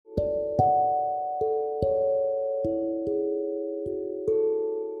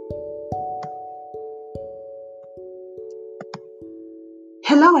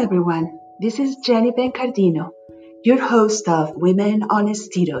Hello, everyone. This is Jenny Bencardino, your host of Women on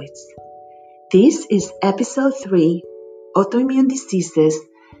Steroids. This is episode 3, Autoimmune Diseases,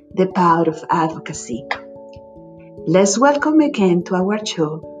 the Power of Advocacy. Let's welcome again to our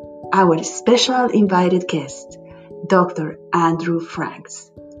show our special invited guest, Dr. Andrew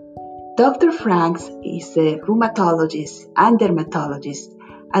Franks. Dr. Franks is a rheumatologist and dermatologist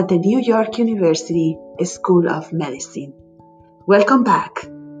at the New York University School of Medicine. Welcome back.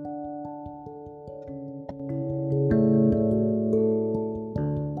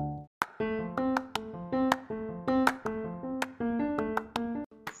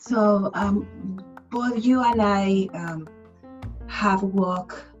 So, both you and I have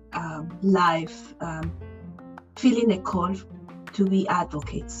walked life feeling a call to be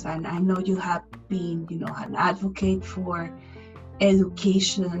advocates, and I know you have been, an advocate for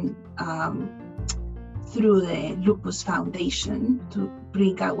education through the Lupus Foundation to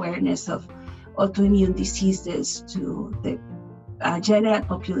bring awareness of autoimmune diseases to the general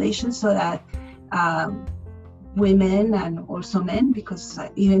population, so that women and also men, because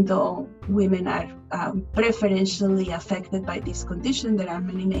even though women are preferentially affected by this condition, there are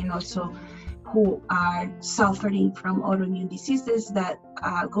many men also who are suffering from autoimmune diseases that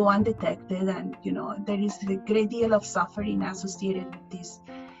go undetected, and there is a great deal of suffering associated with these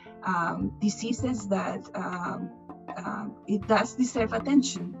diseases that it does deserve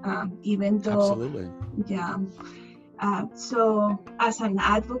attention, even though. Absolutely. Yeah. So as an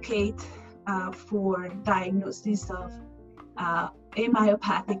advocate for diagnosis of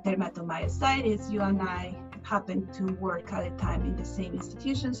amyopathic dermatomyositis, you and I happened to work at a time in the same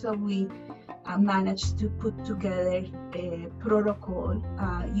institution, so we managed to put together a protocol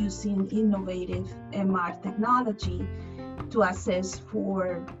using innovative MR technology to assess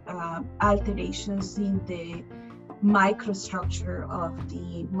for alterations in the microstructure of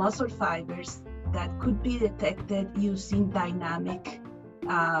the muscle fibers that could be detected using dynamic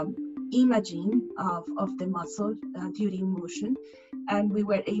imaging of the muscle during motion. And we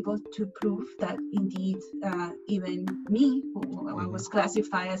were able to prove that indeed even me, who was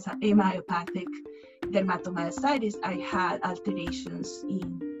classified as an amyopathic dermatomyositis, I had alterations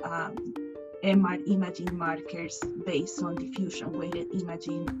in MR imaging markers based on diffusion weighted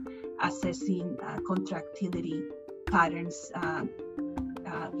imaging, assessing contractility patterns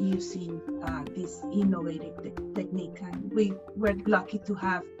using this innovative technique. And we were lucky to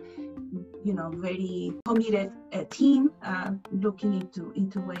have very committed team looking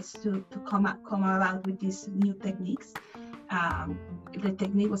into ways to come about with these new techniques. The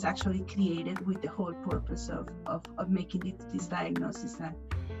technique was actually created with the whole purpose of making this diagnosis, and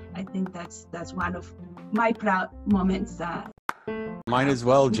I think that's one of my proud moments. Mine as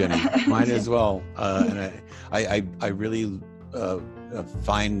well, Jenny. Mine as well. And I really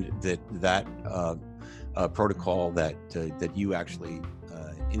find that protocol that you actually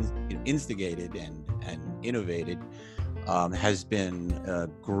instigated and innovated has been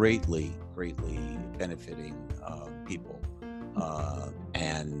greatly benefiting people,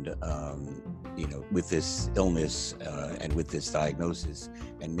 and with this illness and with this diagnosis,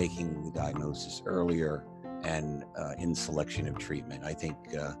 and making the diagnosis earlier and in selection of treatment. I think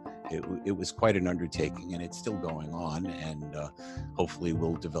it was quite an undertaking, and it's still going on, and hopefully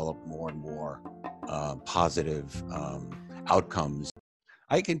we'll develop more and more positive outcomes.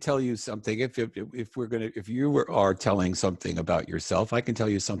 I can tell you something. If you are telling something about yourself, I can tell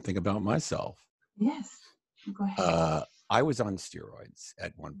you something about myself. Yes, go ahead. I was on steroids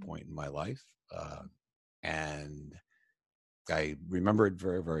at one point in my life, and I remember it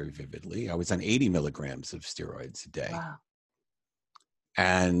very, very vividly. I was on 80 milligrams of steroids a day. Wow.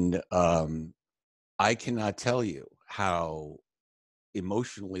 And I cannot tell you how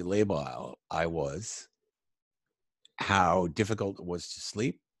emotionally labile I was, how difficult it was to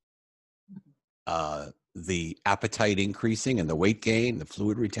sleep, the appetite increasing and the weight gain, the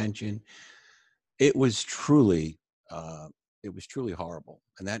fluid retention. It was truly horrible.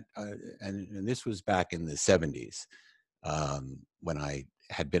 And that and this was back in the 70s when I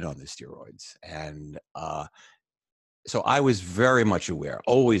had been on the steroids. And so I was very much aware,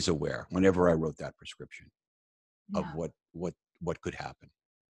 always aware, whenever I wrote that prescription of what could happen.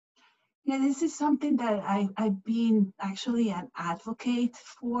 Yeah, this is something that I've been actually an advocate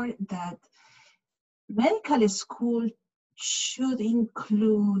for, that medical school should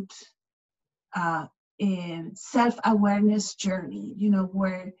include a self-awareness journey,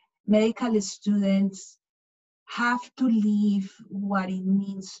 where medical students have to live what it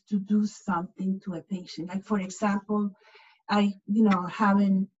means to do something to a patient. Like, for example, we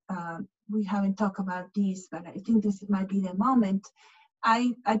haven't talked about this, but I think this might be the moment.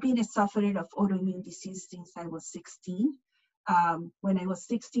 I've been a sufferer of autoimmune disease since I was 16. When I was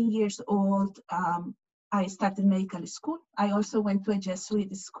 16 years old, I started medical school. I also went to a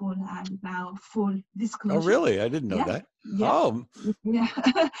Jesuit school, and now full Oh, disclosure. really? I didn't know Yeah, that. yeah, Oh, yeah.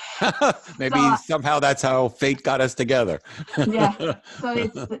 maybe So somehow that's how fate got us together. yeah, so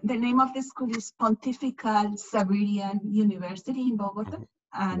it's the name of the school is Pontifical Xaverian University in Bogota,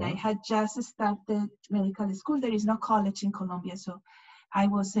 and I Wow. had just started medical school. There is no college in Colombia, so I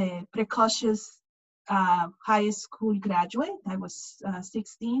was a precocious high school graduate. I was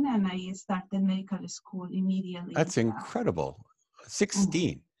 16, and I started medical school immediately. That's incredible.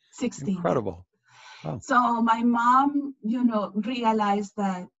 16. 16, yeah. Incredible. Wow. So my mom, realized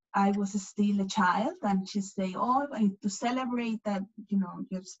that I was still a child, and she said, "Oh, and to celebrate that,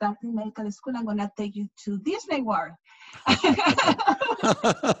 you're starting medical school, I'm gonna take you to Disney World."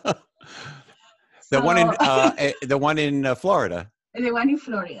 The one So in Florida. the one in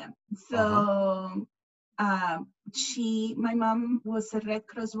Florida. Uh-huh. So my mom was a Red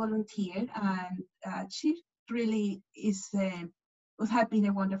Cross volunteer, and she really has been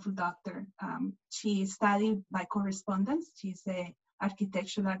a wonderful doctor. She studied by correspondence. She's a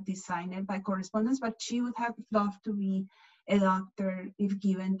architectural designer by correspondence, but she would have loved to be a doctor if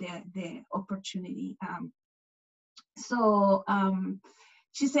given the opportunity. So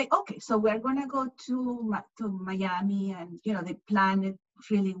she said, "Okay, so we're gonna go to Miami," and they planned it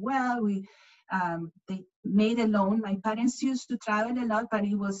really well. They made a loan. My parents used to travel a lot, but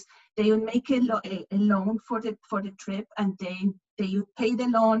they would make a loan for the trip, and then they would pay the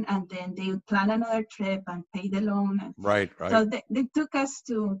loan, and then they would plan another trip and pay the loan. And Right. so they took us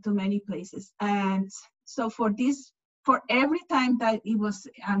to many places, and so for every time that it was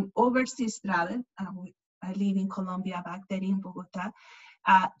an overseas travel. I live in Colombia back then in Bogota.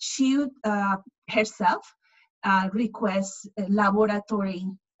 She would herself request a laboratory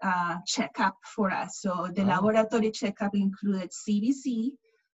checkup for us. So the laboratory checkup included CBC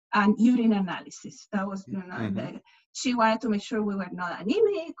and urine analysis. That was, she wanted to make sure we were not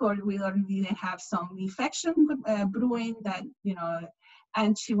anemic or we didn't have some infection brewing that,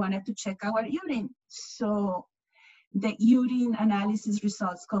 and she wanted to check our urine. So the urine analysis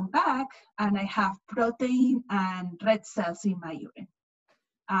results come back, and I have protein and red cells in my urine.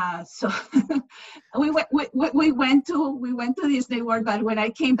 So we went to Disney World, but when I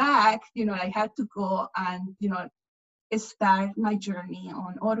came back, I had to go and start my journey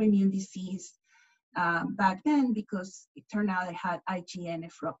on autoimmune disease back then, because it turned out I had IgA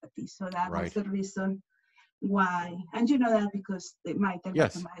nephropathy. So that was the reason why, and that because my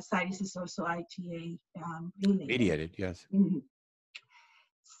dermatomyositis is also IgA related. Mediated, yes. Mm-hmm.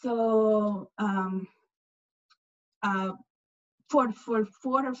 So for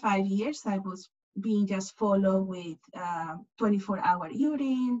 4 or 5 years, I was being just followed with 24-hour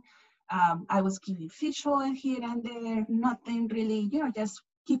urine. I was giving fish oil here and there, nothing really, just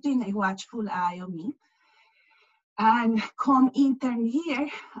keeping a watchful eye on me. And come intern year,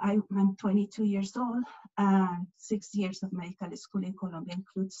 I'm 22 years old, and 6 years of medical school in Colombia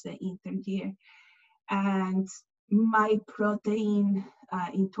includes the intern year. And my protein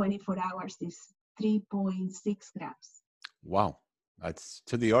in 24 hours is 3.6 grams. Wow. That's,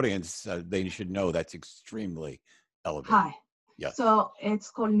 to the audience, they should know that's extremely elevated. High. Yes. So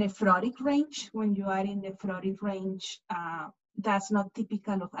it's called nephrotic range. When you are in nephrotic range, that's not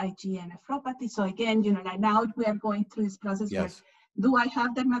typical of IgA nephropathy. So again, like now we are going through this process where, do I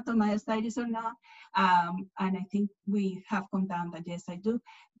have dermatomyositis or not? And I think we have come down that yes, I do.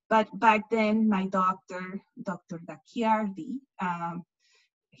 But back then, my doctor, Dr. Dakiardi,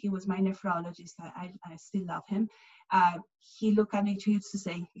 he was my nephrologist. I still love him. He looked at me, he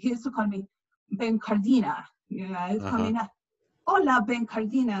used to call me Ben Cardina. I was calling her, "Hola, Ben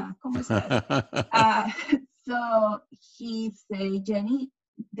Cardina, ¿cómo estás?" So he said, "Jenny,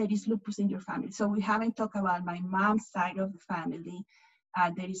 there is lupus in your family." So we haven't talked about my mom's side of the family.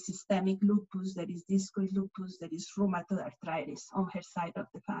 There is systemic lupus, there is discoid lupus, there is rheumatoid arthritis on her side of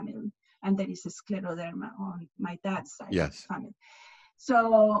the family, and there is a scleroderma on my dad's side of the family.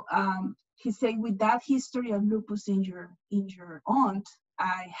 So he said, with that history of lupus in your aunt,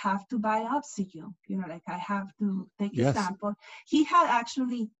 I have to biopsy you. Like I have to take a sample. He had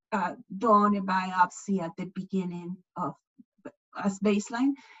actually done a biopsy at the beginning as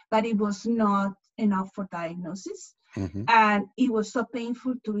baseline, but it was not enough for diagnosis. Mm-hmm. And it was so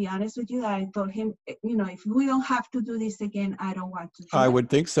painful, to be honest with you, that I told him, if we don't have to do this again, I don't want to do I would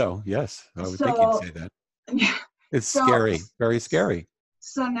think so. Yes. I would think you'd say that. Yeah. It's scary, very scary.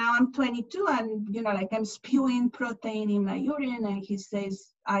 So now I'm 22 and, like I'm spewing protein in my urine, and he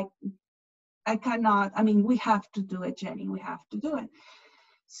says, I cannot, I mean, we have to do it, Jenny, we have to do it.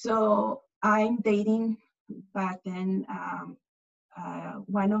 So I'm dating back then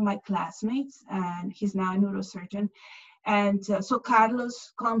one of my classmates, and he's now a neurosurgeon. And so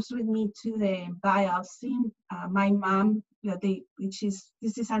Carlos comes with me to the biopsy. My mom, this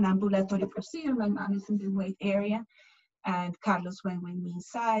is an ambulatory procedure. My mom is in the wait area, and Carlos went with me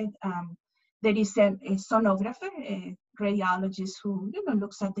inside. There is a sonographer, a radiologist who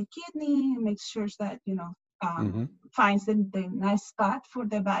looks at the kidney, makes sure that finds the nice spot for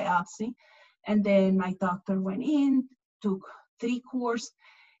the biopsy. And then my doctor went in, took 3 cores.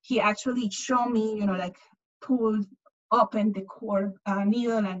 He actually showed me, like pulled open the core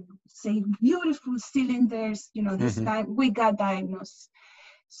needle and say beautiful cylinders. This time we got diagnosed.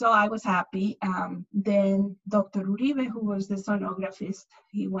 So I was happy. Then Dr. Uribe, who was the sonographist,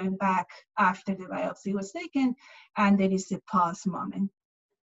 he went back after the biopsy was taken, and there is a pause moment.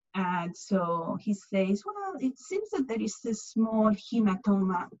 And so he says, well, it seems that there is a small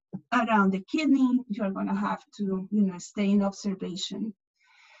hematoma around the kidney. You're going to have to, stay in observation.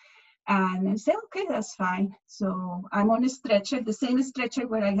 And I said, okay, that's fine. So I'm on a stretcher. The same stretcher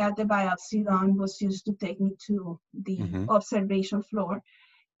where I had the biopsy done was used to take me to the observation floor.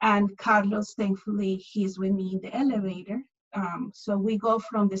 And Carlos, thankfully, he's with me in the elevator. So we go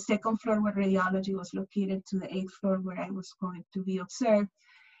from the 2nd floor where radiology was located to the 8th floor where I was going to be observed.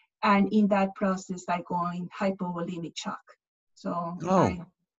 And in that process, I go in hypovolemic shock. So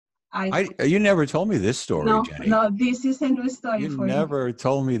you never told me this story, Jenny. No, this is a new story for you. You never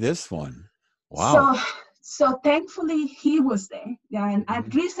told me this one. Wow. So thankfully he was there. Yeah, and I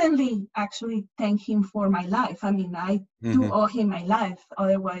recently actually thanked him for my life. I mean, I do owe him my life.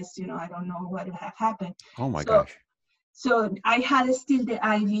 Otherwise, I don't know what would have happened. Oh my gosh. So I had still the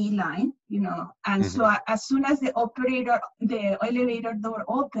IV line, and so as soon as the elevator door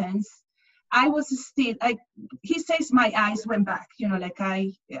opens, I was still like, he says my eyes went back,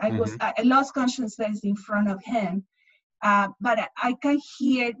 I lost consciousness in front of him. But I can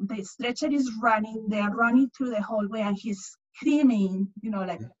hear the stretcher is running, they're running through the hallway, and he's screaming,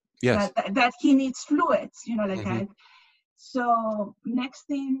 yes. that he needs fluids, So next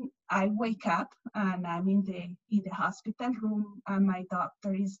thing I wake up and I'm in the hospital room, and my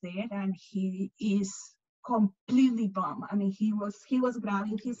doctor is there, and he is completely bummed. I mean, he was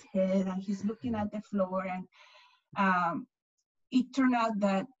grabbing his head and he's looking at the floor, and it turned out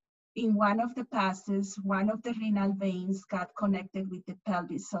that in one of the passes, one of the renal veins got connected with the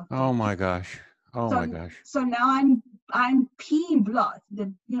pelvis. Oh my gosh. My gosh. So now I'm peeing blood.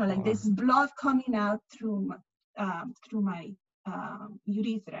 There's blood coming out through my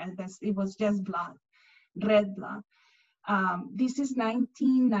urethra. It was just blood, red blood. This is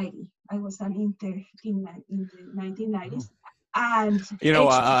 1990. I was an intern in the 1990s. And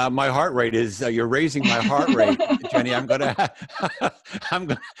my heart rate is you're raising my heart rate, Jenny. I'm gonna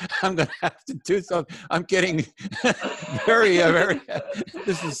have to do something. I'm getting very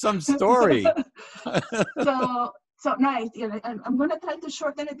this is some story. So nice. I'm gonna try to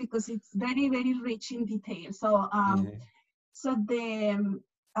shorten it because it's very, very rich in detail. So I'm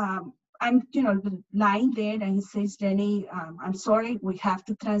lying there, and he says, Jenny, I'm sorry, we have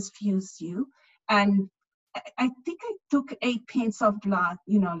to transfuse you. And I think I took 8 pints of blood,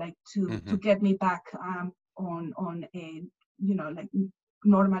 to get me back on a,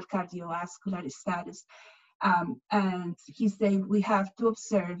 normal cardiovascular status. And he said, we have to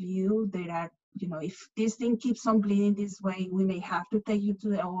observe you. There are, if this thing keeps on bleeding this way, we may have to take you to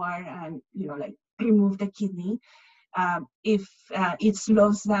the OR and, remove the kidney. If it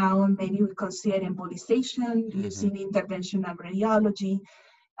slows down, maybe we consider embolization using interventional radiology.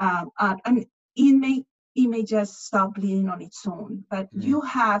 And it may just stop bleeding on its own, but you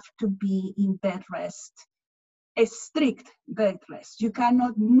have to be in bed rest, a strict bed rest. You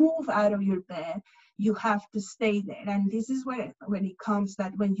cannot move out of your bed. You have to stay there. And this is where, when it comes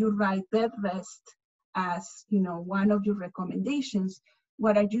that when you write bed rest as, one of your recommendations,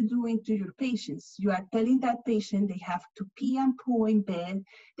 what are you doing to your patients? You are telling that patient they have to pee and poo in bed.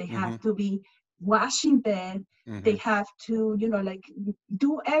 They have to be washing bed. They have to,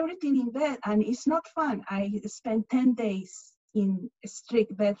 do everything in bed, and it's not fun. I spent 10 days in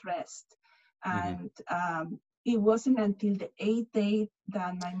strict bed rest, and it wasn't until the 8th day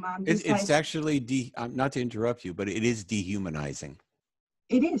that my mom decided. It's actually, not to interrupt you, but it is dehumanizing.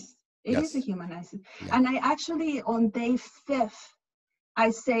 It is. It is dehumanizing. Yeah. And I actually, on day 5th,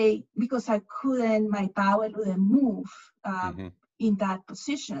 I say, because my bowel wouldn't move in that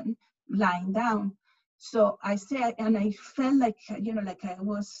position, lying down. So I say, and I felt like,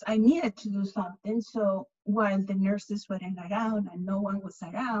 I needed to do something. So while the nurses weren't around and no one was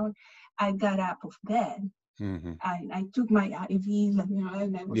around, I got up of bed. Mm-hmm. I took my IVs, and I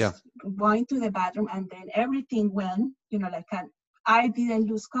was going to the bathroom, and then everything went, like I didn't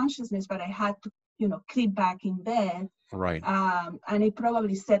lose consciousness, but I had to, creep back in bed. Right. And I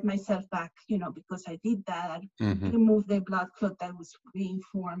probably set myself back, because I did that, Mm-hmm. remove the blood clot that was being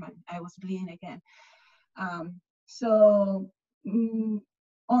formed, and I was bleeding again. So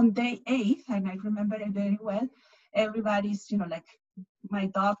on day 8, and I remember it very well, everybody's, like my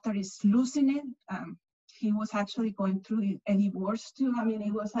doctor is losing it. He was actually going through a divorce too. I mean,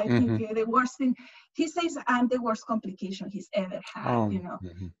 it was, I think, the worst thing. He says I'm the worst complication he's ever had,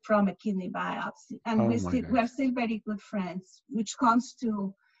 from a kidney biopsy. And we're still very good friends, which comes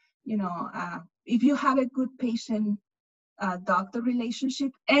to, if you have a good patient doctor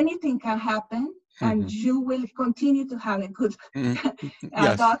relationship, anything can happen, and you will continue to have a good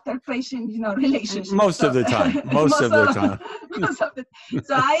doctor-patient, relationship. Most of the time. Most of the time.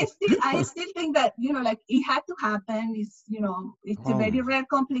 So I still think that, like it had to happen. It's, it's a very rare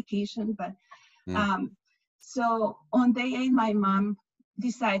complication, but so on day 8, my mom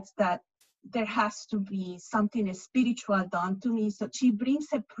decides that there has to be something spiritual done to me. So she brings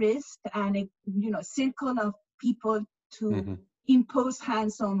a priest and a, circle of people to impose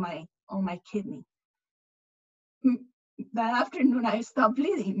hands on my kidney. That afternoon I stopped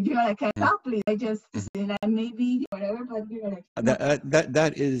bleeding. Like I stopped bleeding. I just maybe whatever, but like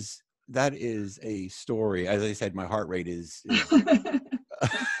that is a story. As I said, my heart rate is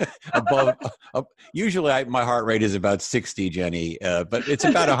above. Usually, my heart rate is about 60, Jenny, but it's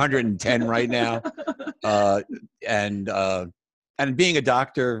about 110 right now. And being a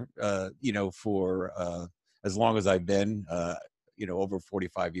doctor, for as long as I've been, over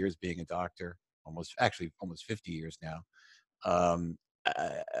 45 years being a doctor, almost 50 years now.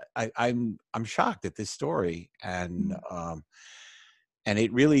 I'm shocked at this story, and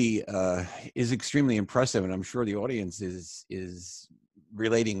it really is extremely impressive, and I'm sure the audience is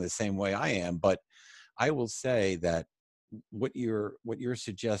relating the same way I am. But I will say that what you're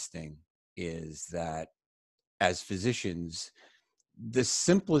suggesting is that as physicians, the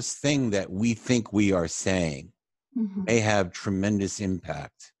simplest thing that we think we are saying may have tremendous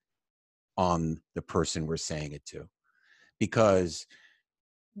impact on the person we're saying it to, because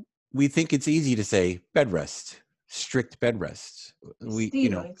we think it's easy to say bed rest, strict bed rest.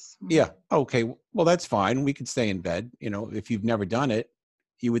 Okay, well, that's fine. We can stay in bed. If you've never done it,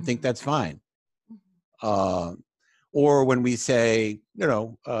 you would think that's fine. Or when we say,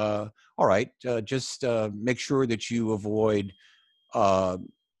 all right, just make sure that you avoid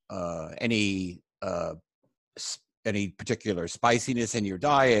any particular spiciness in your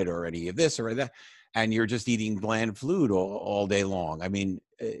diet, or any of this or that, and you're just eating bland food all day long. I mean,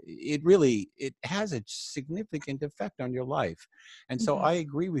 it has a significant effect on your life. And so I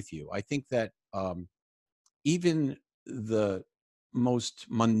agree with you. I think that even the most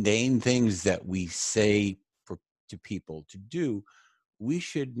mundane things that we say to people to do, we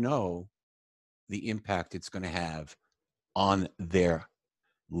should know the impact it's going to have on their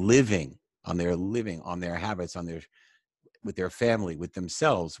living, on their habits, with their family, with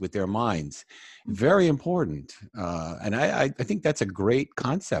themselves, with their minds. Very important. And I think that's a great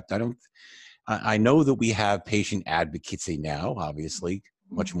concept. I know that we have patient advocacy now, obviously,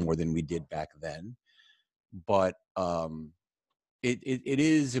 much more than we did back then. But it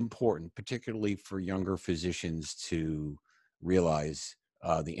is important, particularly for younger physicians, to realize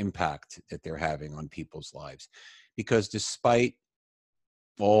the impact that they're having on people's lives. Because despite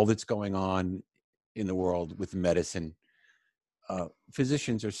all that's going on in the world with medicine,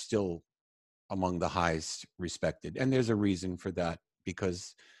 physicians are still among the highest respected. And there's a reason for that,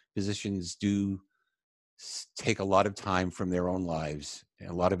 because physicians do take a lot of time from their own lives,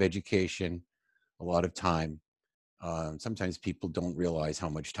 a lot of education, a lot of time. Sometimes people don't realize how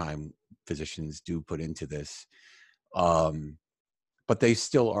much time physicians do put into this. But they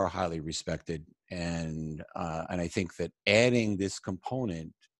still are highly respected. And I think that adding this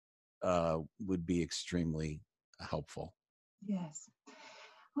component would be extremely helpful. Yes.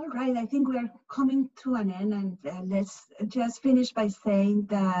 All right. I think we're coming to an end, and let's just finish by saying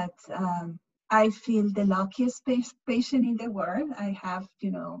that I feel the luckiest patient in the world. I have,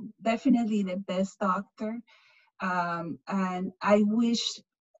 definitely the best doctor. And I wish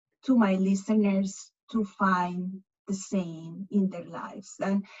to my listeners to find the same in their lives.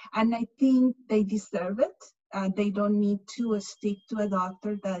 And I think they deserve it. They don't need to stick to a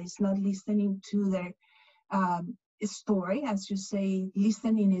doctor that is not listening to their story. As you say,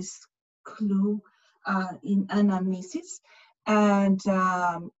 listening is clue in anamnesis. And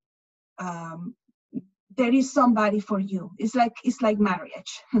there is somebody for you. It's like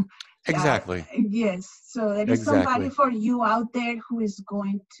marriage. Exactly. Yes. So there is somebody for you out there who is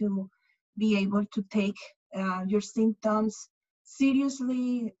going to be able to take your symptoms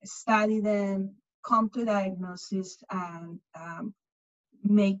seriously, study them, come to diagnosis, and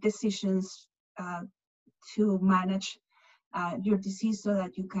make decisions to manage your disease so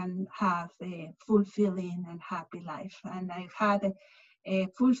that you can have a fulfilling and happy life. And I've had a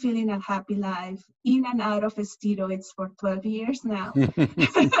fulfilling and happy life in and out of steroids for 12 years now.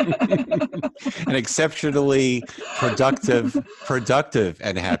 An exceptionally productive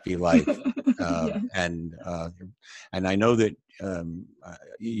and happy life. Yes. And I know that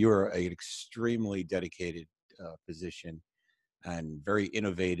you're an extremely dedicated physician and very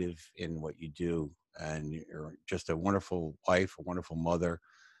innovative in what you do. And you're just a wonderful wife, a wonderful mother.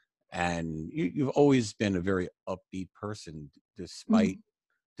 And you've always been a very upbeat person, despite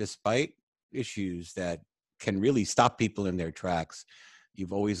issues that can really stop people in their tracks.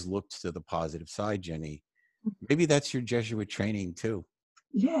 You've always looked to the positive side, Jenny. Maybe that's your Jesuit training too.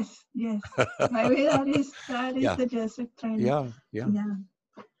 Yes. Maybe that is the Jesuit training. Yeah.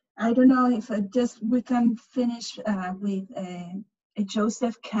 I don't know if we can finish with a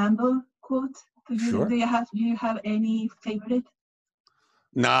Joseph Campbell quote. Sure. Do you have any favorite?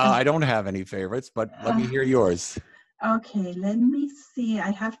 No, I don't have any favorites, but let me hear yours. Okay, let me see.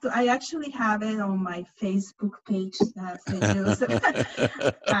 I actually have it on my Facebook page.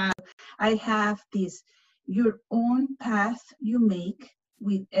 I have this: your own path you make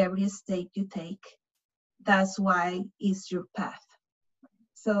with every step you take. That's why it's your path.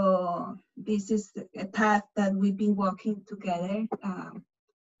 So this is a path that we've been walking together,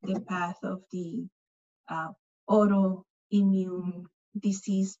 the path of the autoimmune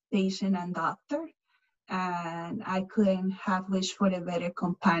disease patient and doctor. And I couldn't have wished for a better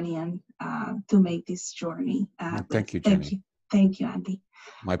companion to make this journey. Thank you, Jenny. Thank you, Andy.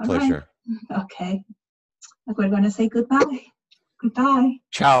 My pleasure. Right. Okay. We're going to say goodbye. Goodbye.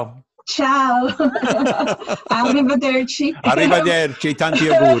 Ciao. Ciao. Arrivederci. Arrivederci, tanti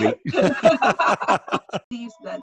auguri.